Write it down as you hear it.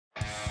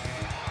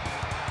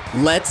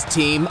Let's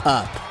team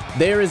up.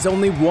 There is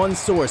only one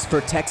source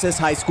for Texas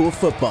high school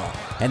football,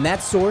 and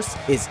that source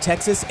is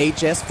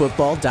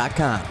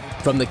TexasHSFootball.com.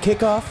 From the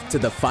kickoff to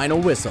the final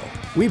whistle,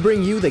 we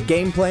bring you the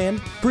game plan,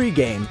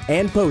 pregame,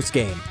 and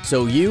postgame,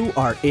 so you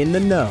are in the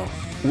know.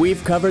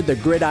 We've covered the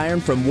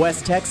gridiron from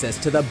West Texas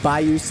to the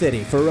Bayou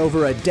City for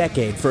over a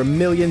decade for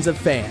millions of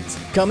fans.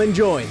 Come and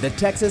join the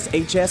Texas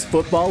HS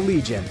Football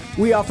Legion.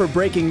 We offer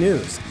breaking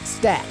news,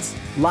 stats,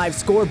 live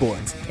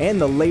scoreboards, and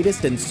the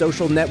latest in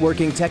social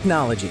networking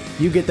technology.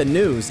 You get the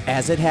news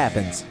as it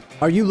happens.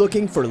 Are you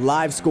looking for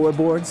live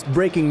scoreboards,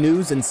 breaking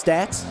news, and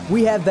stats?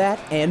 We have that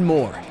and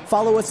more.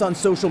 Follow us on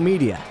social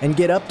media and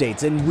get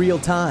updates in real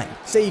time.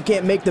 Say you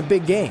can't make the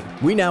big game.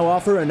 We now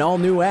offer an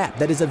all-new app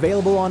that is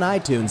available on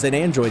iTunes and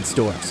Android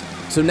stores.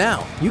 So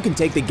now you can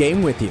take the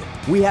game with you.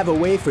 We have a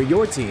way for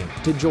your team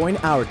to join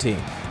our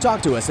team.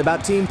 Talk to us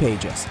about team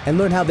pages and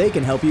learn how they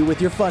can help you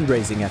with your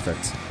fundraising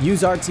efforts.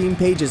 Use our Team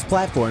Pages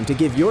platform to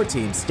give your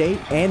team state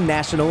and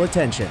national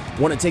attention.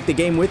 Want to take the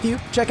game with you?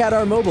 Check out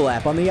our mobile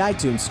app on the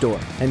iTunes Store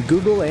and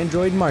Google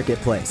Android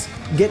Marketplace.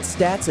 Get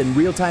stats and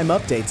real-time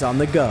updates on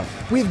the go.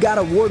 We've got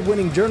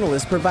award-winning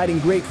journalists providing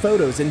great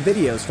photos and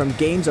videos from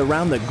games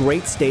around the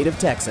great state of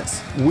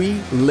Texas. We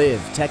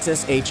live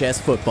Texas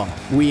HS football.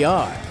 We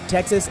are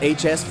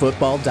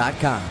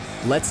TexasHSFootball.com.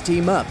 Let's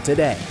team up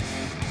today.